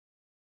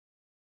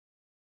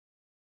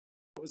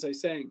what was I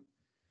saying?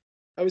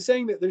 I was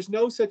saying that there's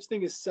no such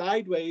thing as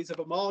sideways of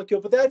a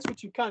molecule, but that's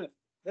what you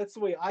that's the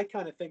way I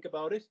kind of think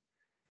about it.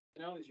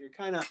 You know, is you're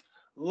kind of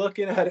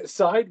looking at it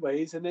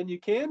sideways, and then you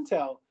can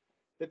tell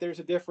that there's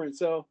a difference.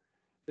 So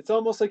it's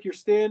almost like you're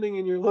standing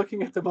and you're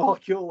looking at the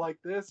molecule like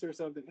this or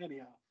something.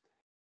 Anyhow,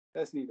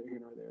 that's neither here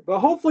nor there. But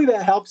hopefully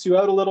that helps you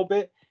out a little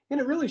bit. And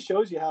it really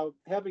shows you how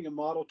having a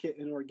model kit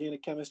in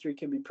organic chemistry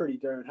can be pretty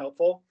darn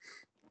helpful.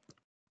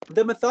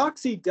 The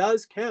methoxy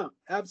does count,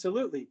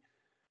 absolutely.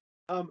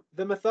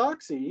 The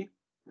methoxy,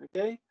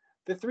 okay,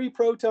 the 3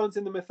 protons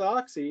in the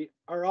methoxy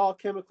are all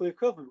chemically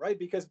equivalent, right?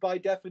 Because by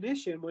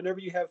definition, whenever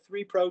you have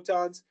 3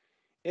 protons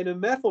in a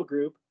methyl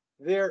group,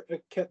 they're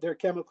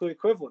chemically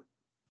equivalent.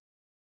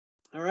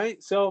 All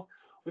right, so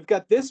we've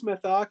got this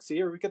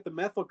methoxy, or we've got the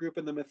methyl group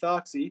in the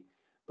methoxy,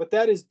 but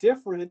that is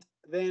different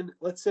than,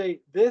 let's say,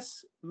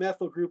 this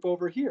methyl group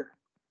over here,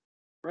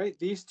 right?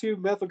 These 2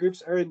 methyl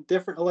groups are in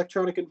different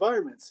electronic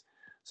environments.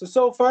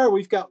 So far,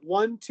 we've got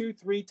 1, 2,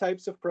 3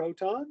 types of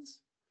protons,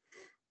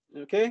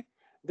 okay?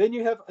 Then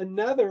you have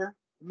another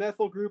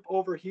methyl group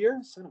over here.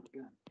 Son of a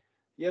gun.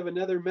 You have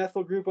another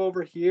methyl group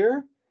over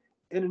here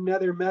and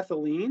another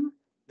methylene.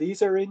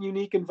 These are in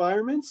unique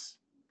environments.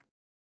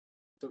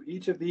 So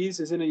each of these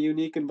is in a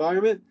unique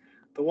environment.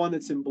 The one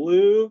that's in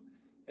blue,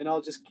 and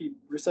I'll just keep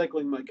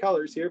recycling my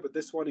colors here, but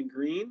this one in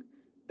green,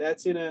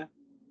 that's in a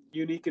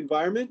unique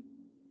environment.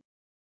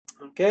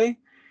 Okay.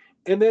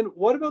 And then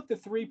what about the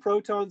 3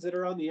 protons that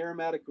are on the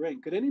aromatic ring?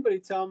 Could anybody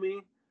tell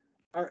me,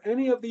 are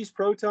any of these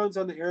protons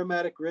on the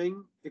aromatic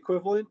ring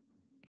equivalent?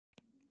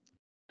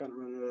 Kind of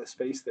running out of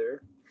space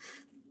there.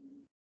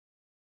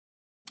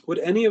 Would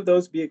any of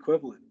those be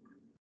equivalent?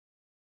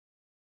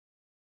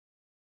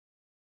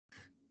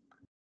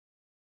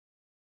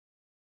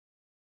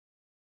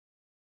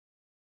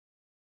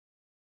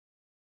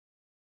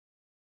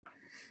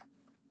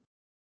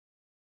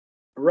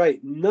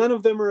 Right, none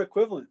of them are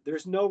equivalent.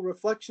 There's no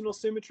reflectional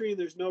symmetry and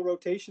there's no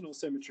rotational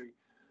symmetry.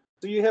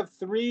 So you have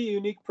 3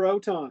 unique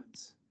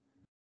protons.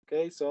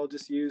 Okay, so I'll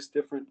just use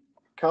different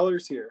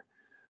colors here.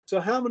 So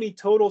how many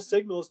total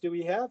signals do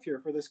we have here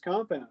for this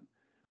compound?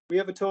 We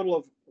have a total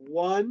of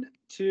 1,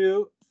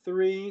 2,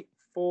 3,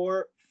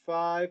 4,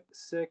 5,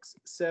 6,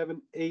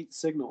 7, 8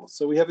 signals.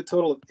 So we have a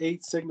total of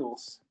 8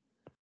 signals.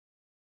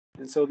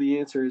 And so the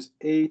answer is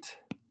 8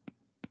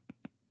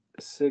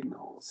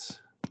 signals,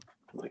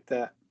 like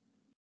that.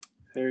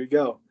 There you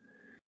go.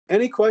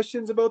 Any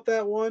questions about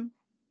that one?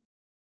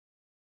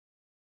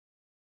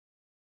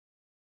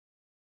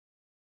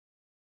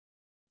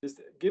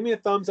 Just give me a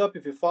thumbs up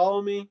if you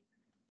follow me.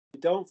 If you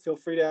don't, feel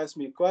free to ask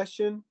me a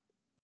question.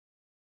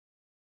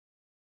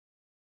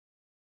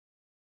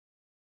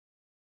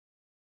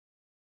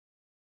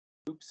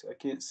 Oops, I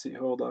can't see.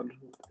 Hold on.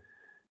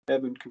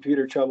 Having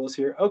computer troubles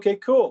here. Okay,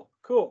 cool.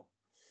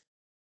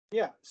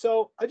 Yeah,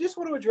 so I just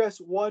want to address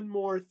one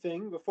more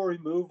thing before we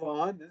move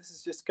on. This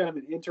is just kind of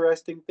an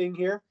interesting thing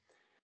here.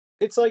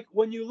 It's like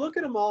when you look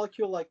at a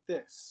molecule like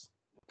this,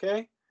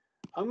 okay?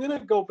 I'm going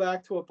to go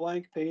back to a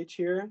blank page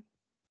here,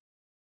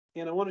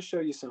 and I want to show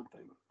you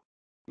something.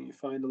 You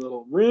find a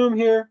little room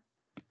here.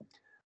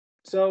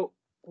 So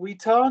we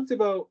talked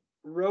about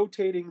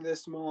rotating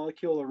this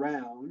molecule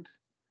around,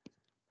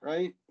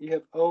 right? You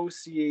have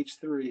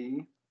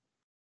OCH3,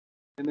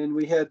 and then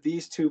we had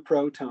these 2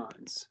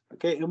 protons,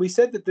 okay? And we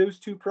said that those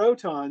 2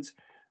 protons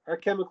are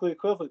chemically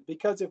equivalent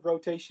because of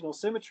rotational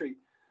symmetry.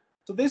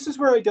 So this is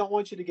where I don't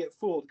want you to get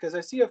fooled, because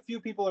I see a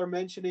few people are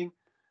mentioning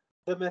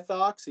the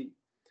methoxy,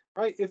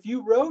 right? If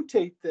you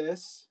rotate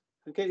this,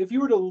 okay, if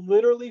you were to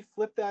literally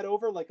flip that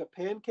over like a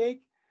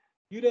pancake,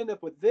 you'd end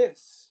up with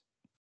this,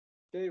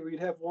 okay, where you'd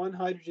have 1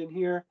 hydrogen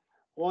here,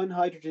 1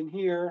 hydrogen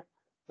here,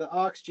 the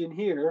oxygen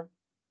here.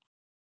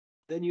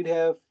 Then you'd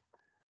have,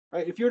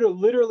 right, if you were to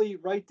literally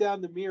write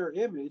down the mirror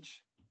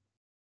image,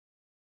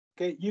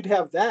 okay, you'd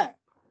have that.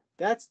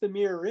 That's the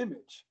mirror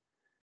image,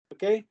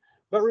 okay?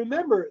 But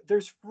remember,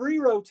 there's free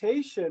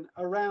rotation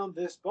around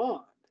this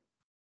bond,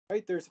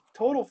 right? There's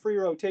total free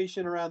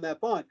rotation around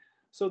that bond.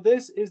 So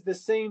this is the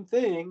same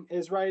thing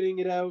as writing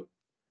it out,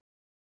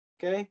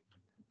 okay,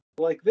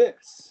 like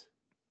this.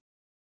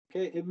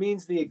 Okay, it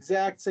means the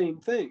exact same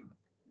thing,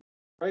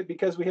 right?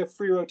 Because we have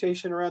free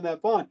rotation around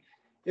that bond.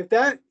 If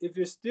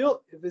it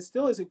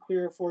still isn't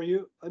clear for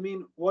you, I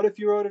mean, what if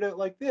you wrote it out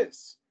like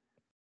this?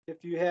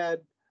 If you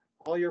had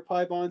all your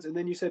pi bonds and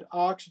then you said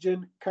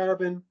oxygen,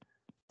 carbon,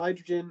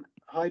 hydrogen,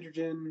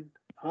 hydrogen,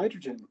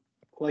 hydrogen,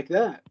 like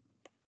that.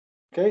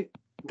 Okay,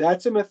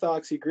 that's a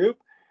methoxy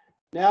group.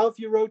 Now if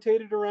you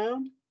rotate it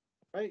around,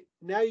 right,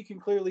 now you can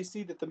clearly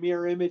see that the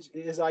mirror image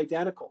is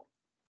identical.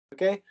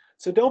 Okay,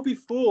 so don't be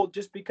fooled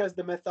just because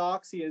the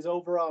methoxy is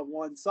over on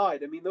one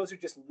side. I mean, those are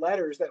just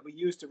letters that we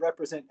use to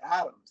represent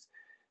atoms.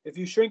 If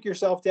you shrink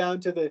yourself down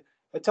to the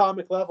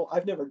atomic level,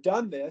 I've never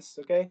done this,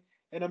 okay,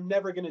 and I'm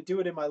never going to do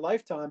it in my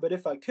lifetime, but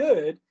if I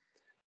could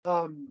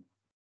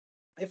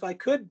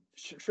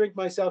shrink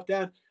myself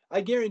down,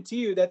 I guarantee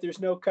you that there's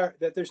no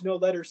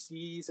letter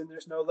C's and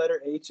there's no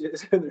letter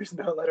H's and there's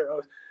no letter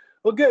O's.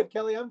 Well, good,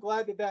 Kelly. I'm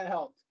glad that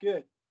helped.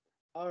 Good.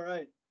 All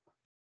right.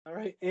 All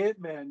right,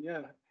 Ant-Man,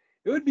 yeah.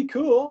 It would be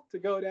cool to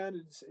go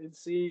down and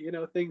see, you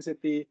know, things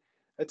at the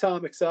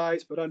atomic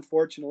size, but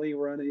unfortunately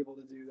we're unable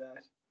to do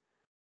that.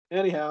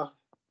 Anyhow,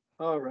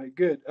 all right,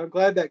 good. I'm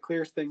glad that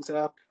clears things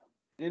up.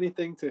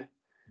 Anything to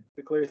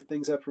clear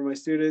things up for my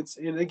students.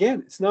 And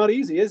again, it's not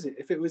easy, is it?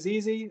 If it was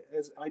easy,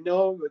 as I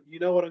know, you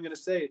know what I'm going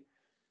to say,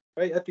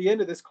 right? At the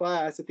end of this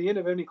class, at the end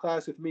of any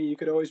class with me, you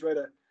could always write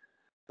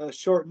a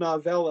short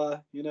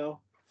novella, you know,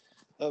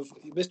 of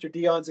Mr.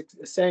 Dion's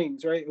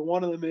sayings, right? And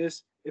one of them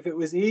is, if it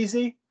was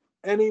easy,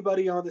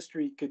 anybody on the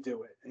street could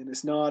do it. And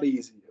it's not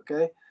easy,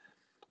 okay?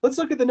 Let's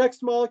look at the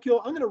next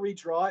molecule. I'm going to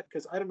redraw it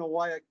because I don't know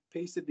why I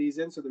pasted these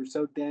in so they're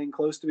so dang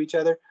close to each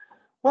other.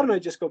 Why don't I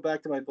just go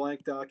back to my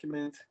blank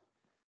document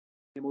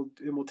and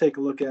we'll take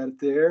a look at it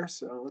there.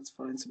 So let's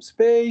find some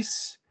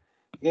space.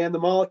 And the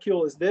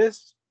molecule is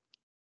this.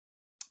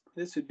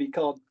 This would be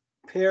called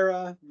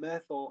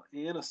para-methyl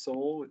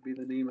anisole would be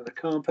the name of the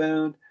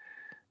compound.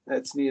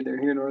 That's neither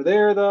here nor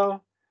there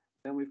though.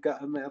 And we've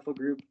got a methyl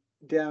group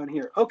down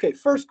here. Okay,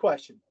 first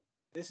question.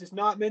 This is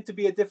not meant to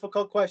be a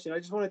difficult question. I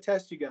just want to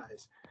test you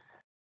guys.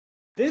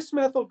 This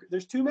methyl,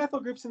 there's two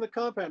methyl groups in the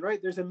compound,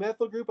 right? There's a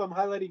methyl group I'm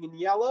highlighting in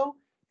yellow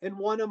and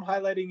one I'm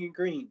highlighting in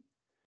green.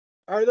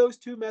 Are those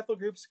two methyl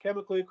groups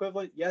chemically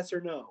equivalent? Yes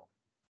or no?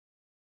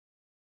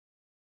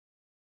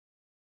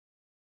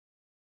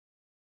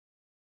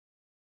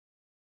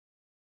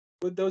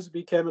 Would those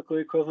be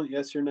chemically equivalent?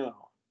 Yes or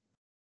no?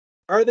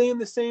 Are they in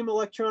the same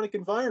electronic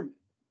environment?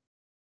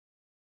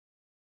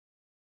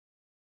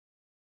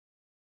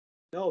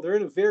 No, they're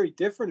in a very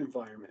different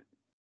environment,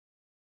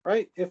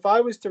 right? If I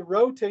was to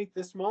rotate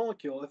this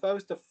molecule, if I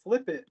was to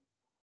flip it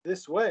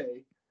this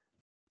way,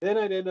 then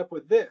I'd end up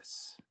with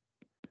this,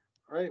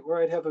 right?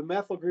 Where I'd have a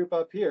methyl group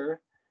up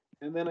here,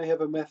 and then I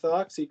have a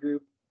methoxy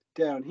group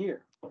down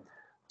here.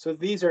 So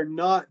these are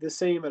not the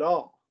same at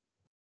all,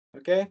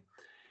 okay?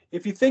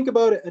 If you think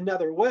about it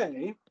another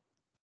way,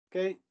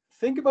 okay,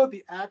 think about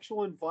the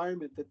actual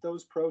environment that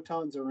those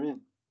protons are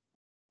in.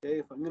 Okay,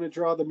 if I'm going to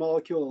draw the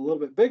molecule a little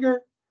bit bigger,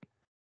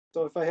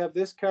 so if I have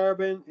this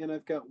carbon and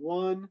I've got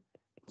 1,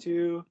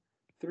 2,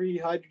 3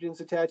 hydrogens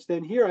attached,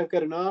 then here I've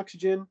got an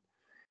oxygen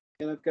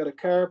and I've got a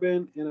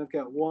carbon and I've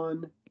got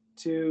 1,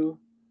 2,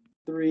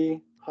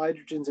 3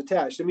 hydrogens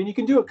attached. I mean, you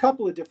can do a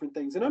couple of different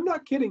things, and I'm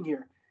not kidding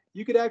here.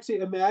 You could actually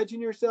imagine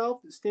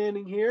yourself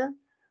standing here,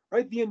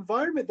 right? The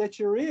environment that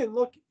you're in,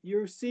 look,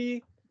 you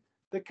see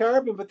the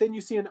carbon, but then you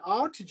see an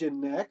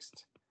oxygen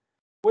next.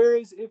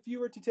 Whereas if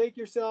you were to take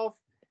yourself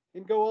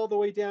and go all the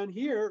way down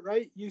here,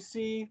 right, you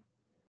see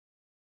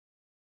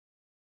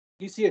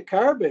a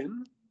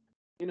carbon,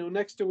 you know,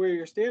 next to where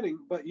you're standing,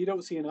 but you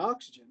don't see an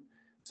oxygen.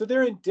 So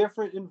they're in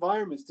different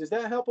environments. Does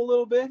that help a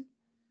little bit?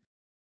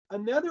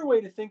 Another way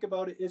to think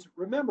about it is,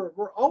 remember,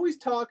 we're always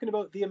talking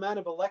about the amount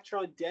of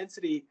electron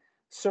density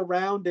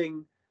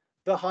surrounding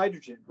the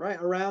hydrogen,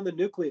 right, around the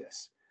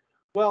nucleus.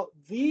 Well,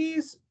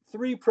 these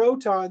three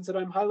protons that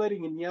I'm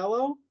highlighting in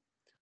yellow,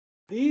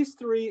 these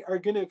three are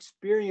going to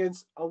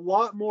experience a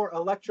lot more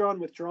electron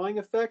withdrawing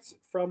effects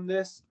from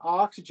this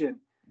oxygen.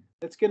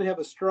 That's going to have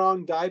a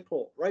strong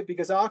dipole, right?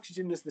 Because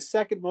oxygen is the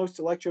second most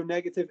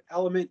electronegative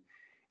element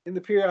in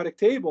the periodic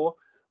table,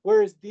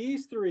 whereas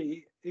these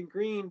three in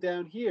green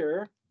down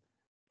here,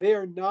 they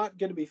are not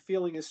going to be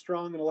feeling as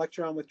strong an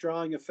electron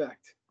withdrawing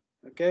effect,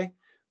 okay?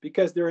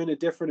 Because they're in a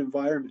different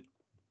environment,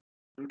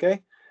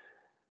 okay?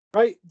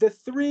 Right? The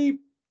three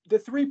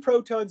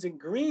protons in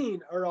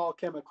green are all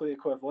chemically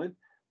equivalent.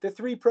 The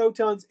three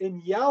protons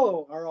in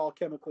yellow are all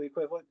chemically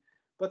equivalent,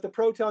 but the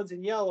protons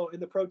in yellow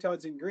and the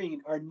protons in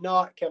green are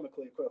not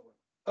chemically equivalent.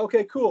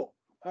 Okay, cool.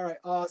 All right,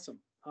 awesome,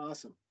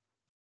 awesome.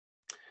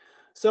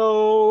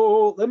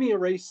 So let me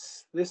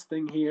erase this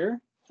thing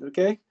here,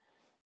 okay?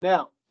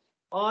 Now,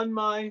 on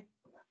my...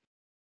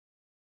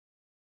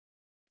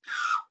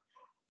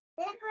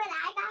 Look what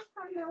I got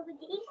from over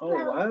these. Oh,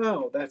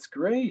 wow, that's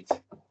great.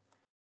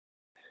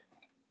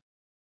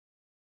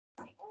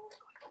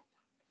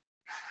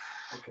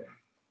 Okay.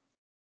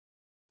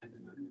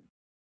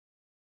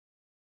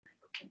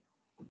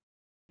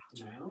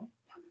 Now,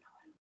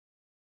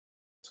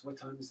 so what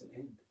time does it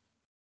end?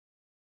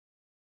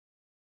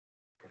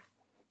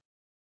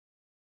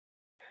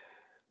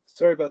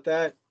 Sorry about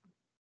that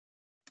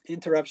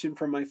interruption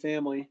from my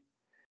family.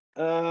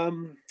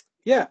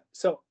 Yeah,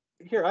 so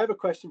here, I have a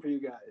question for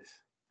you guys.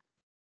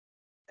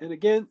 And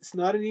again, it's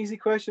not an easy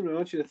question, but I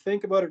want you to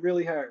think about it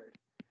really hard.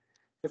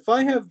 If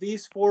I have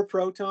these 4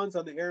 protons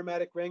on the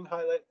aromatic ring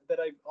highlight that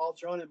I've all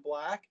drawn in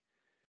black,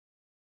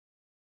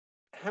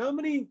 how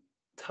many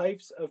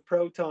types of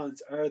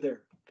protons are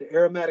there? The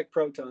aromatic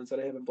protons that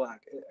I have in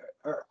black.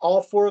 Are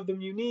all 4 of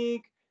them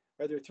unique?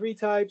 Are there 3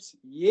 types?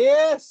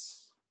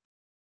 Yes,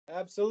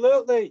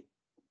 absolutely.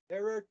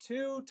 There are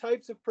 2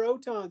 types of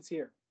protons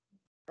here,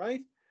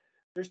 right?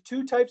 There's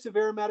 2 types of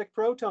aromatic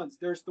protons.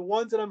 There's the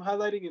ones that I'm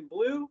highlighting in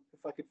blue,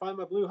 if I could find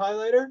my blue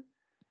highlighter.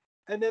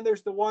 And then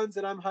there's the ones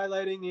that I'm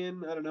highlighting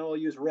in, I don't know, I'll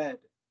use red.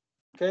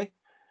 Okay.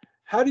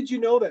 How did you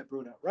know that,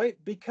 Bruno? Right?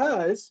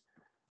 Because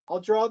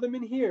I'll draw them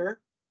in here,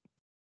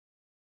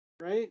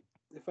 right?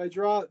 if I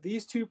draw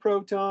these two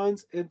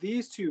protons and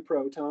these two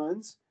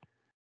protons,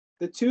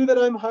 the two that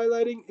I'm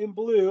highlighting in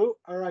blue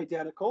are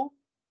identical,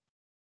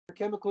 are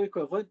chemically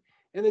equivalent,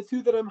 and the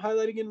two that I'm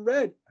highlighting in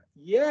red,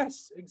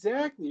 yes,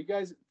 exactly. You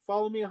guys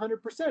follow me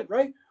 100%,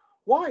 right?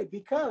 Why?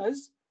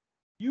 Because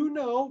you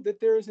know that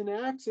there is an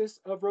axis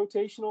of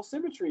rotational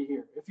symmetry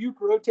here. If you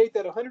rotate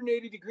that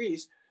 180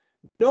 degrees,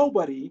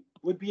 nobody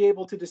would be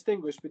able to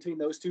distinguish between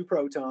those two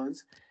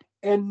protons,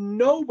 and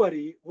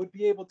nobody would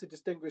be able to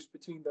distinguish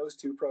between those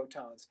two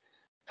protons.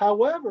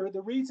 However,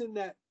 the reason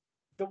that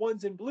the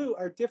ones in blue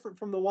are different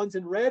from the ones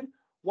in red,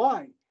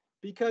 why?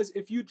 Because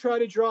if you try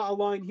to draw a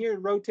line here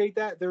and rotate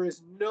that, there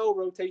is no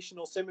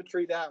rotational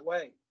symmetry that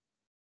way.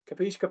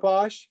 Capiche,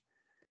 caposh?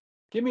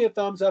 Give me a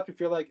thumbs up if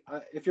you're like,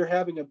 if you're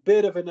having a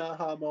bit of an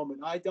aha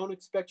moment. I don't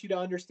expect you to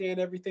understand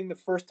everything the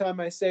first time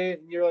I say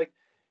it, and you're like,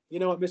 you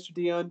know what, Mr.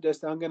 Dion,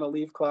 just I'm going to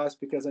leave class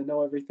because I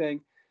know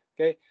everything.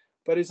 Okay,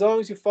 but as long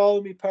as you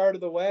follow me part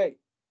of the way.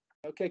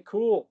 Okay,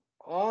 cool,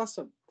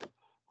 awesome,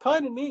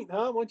 kind of neat,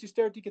 huh? Once you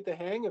start to get the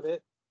hang of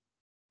it,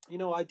 you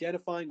know,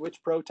 identifying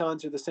which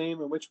protons are the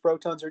same and which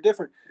protons are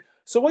different.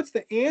 So what's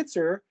the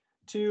answer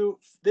to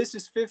this?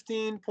 Is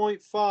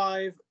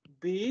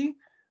 15.5b.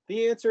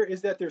 The answer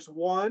is that there's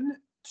 1,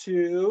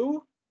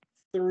 2,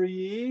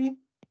 3,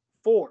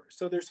 4.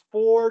 So there's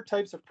 4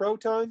 types of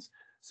protons.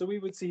 So we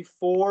would see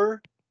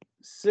 4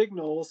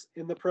 signals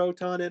in the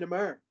proton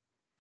NMR.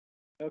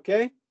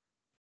 Okay,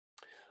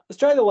 let's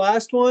try the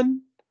last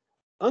one.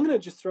 I'm going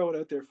to just throw it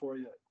out there for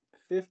you.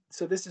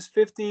 So this is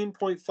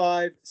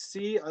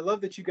 15.5C. I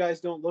love that you guys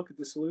don't look at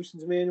the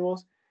solutions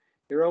manuals.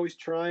 You're always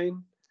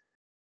trying,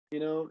 you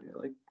know,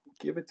 like,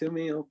 give it to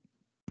me.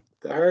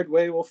 The hard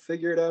way, we'll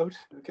figure it out.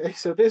 Okay,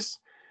 so this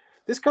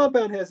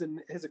compound has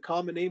a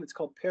common name. It's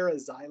called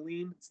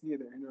paraxylene. It's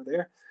neither here nor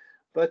there.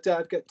 But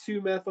I've got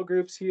 2 methyl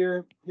groups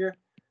here.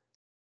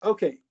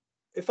 Okay,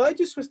 if I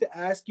just was to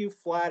ask you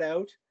flat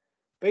out,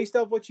 based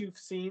off what you've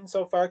seen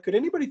so far, could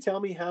anybody tell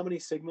me how many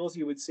signals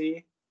you would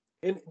see?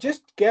 And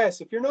just guess.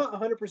 If you're not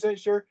 100%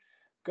 sure,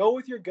 go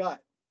with your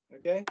gut,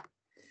 okay?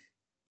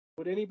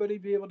 Would anybody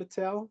be able to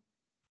tell?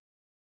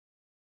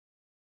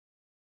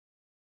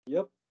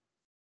 Yep.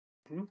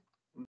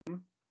 Mm-hmm.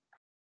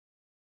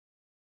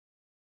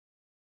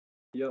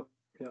 Yep.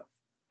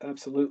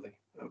 Absolutely.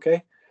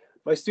 Okay.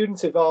 My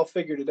students have all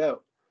figured it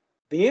out.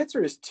 The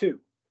answer is 2.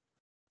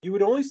 You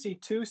would only see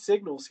 2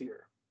 signals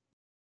here.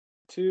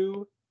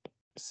 2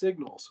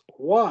 signals.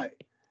 Why?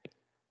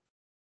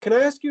 Can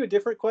I ask you a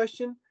different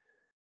question?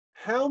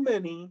 How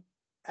many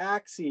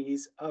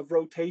axes of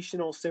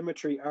rotational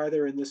symmetry are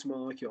there in this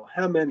molecule?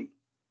 How many?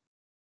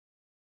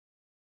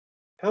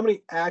 How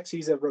many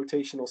axes of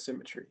rotational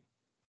symmetry?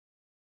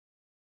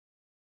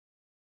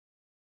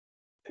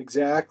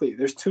 Exactly.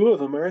 There's 2 of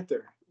them, aren't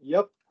there?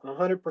 Yep,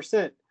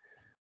 100%.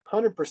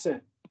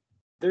 100%.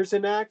 There's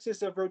an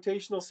axis of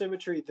rotational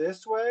symmetry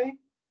this way,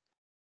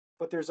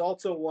 but there's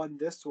also one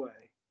this way.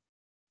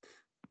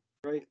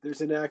 Right?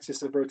 There's an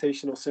axis of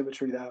rotational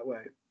symmetry that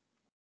way.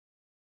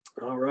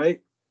 All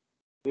right.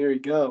 There you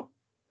go.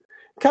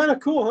 Kind of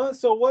cool, huh?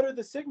 So what are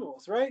the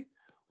signals, right?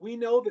 We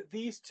know that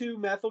these 2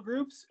 methyl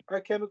groups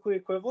are chemically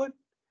equivalent,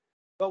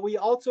 but we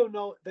also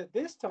know that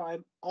this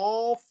time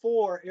all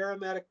 4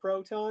 aromatic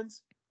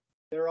protons,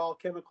 they're all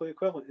chemically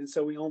equivalent. And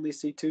so we only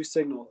see 2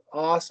 signals.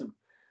 Awesome.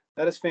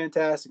 That is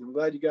fantastic. I'm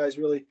glad you guys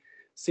really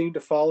seem to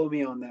follow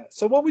me on that.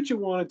 So what would you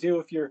want to do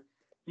if you're,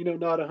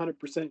 not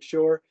 100%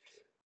 sure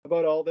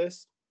about all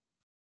this?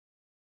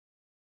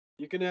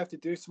 You're going to have to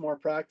do some more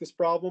practice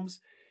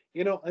problems.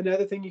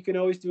 Another thing you can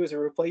always do is a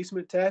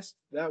replacement test.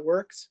 That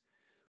works.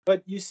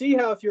 But you see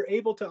how if you're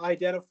able to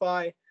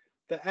identify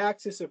the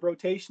axis of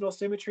rotational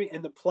symmetry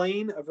and the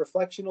plane of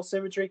reflectional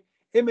symmetry,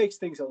 it makes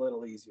things a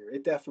little easier.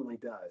 It definitely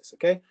does.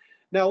 Okay.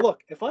 Now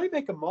look, if I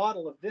make a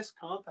model of this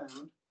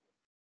compound,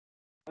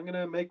 I'm going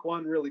to make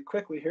one really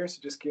quickly here.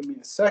 So just give me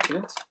a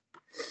second.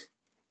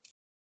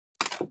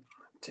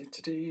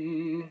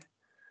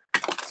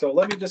 So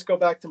let me just go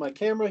back to my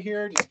camera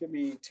here. Just give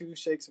me 2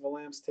 shakes of a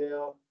lamb's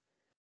tail.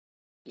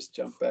 Just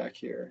jump back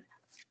here.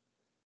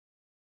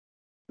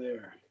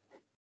 There.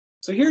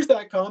 So here's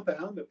that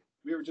compound that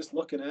we were just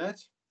looking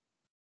at.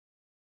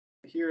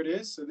 Here it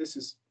is. So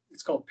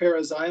it's called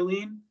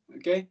paraxylene.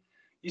 Okay.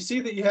 You see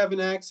that you have an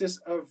axis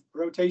of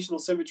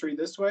rotational symmetry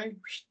this way.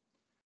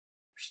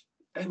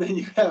 And then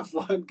you have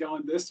one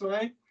going this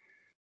way.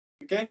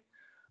 Okay.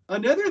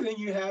 Another thing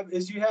you have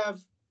is you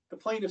have the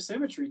plane of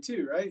symmetry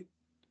too, right?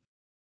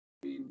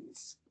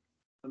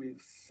 Let me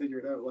figure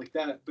it out like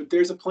that. But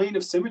there's a plane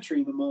of symmetry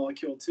in the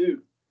molecule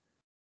too,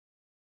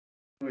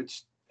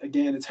 which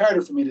again, it's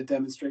harder for me to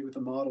demonstrate with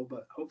a model,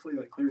 but hopefully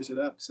that clears it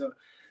up. So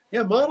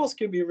yeah, models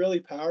can be really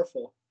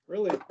powerful.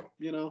 Really,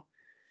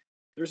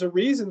 there's a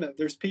reason that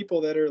there's people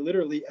that are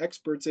literally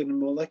experts in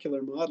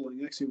molecular modeling.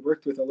 I actually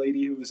worked with a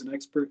lady who was an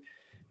expert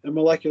in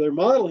molecular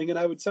modeling, and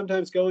I would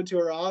sometimes go into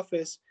her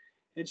office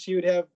and she would have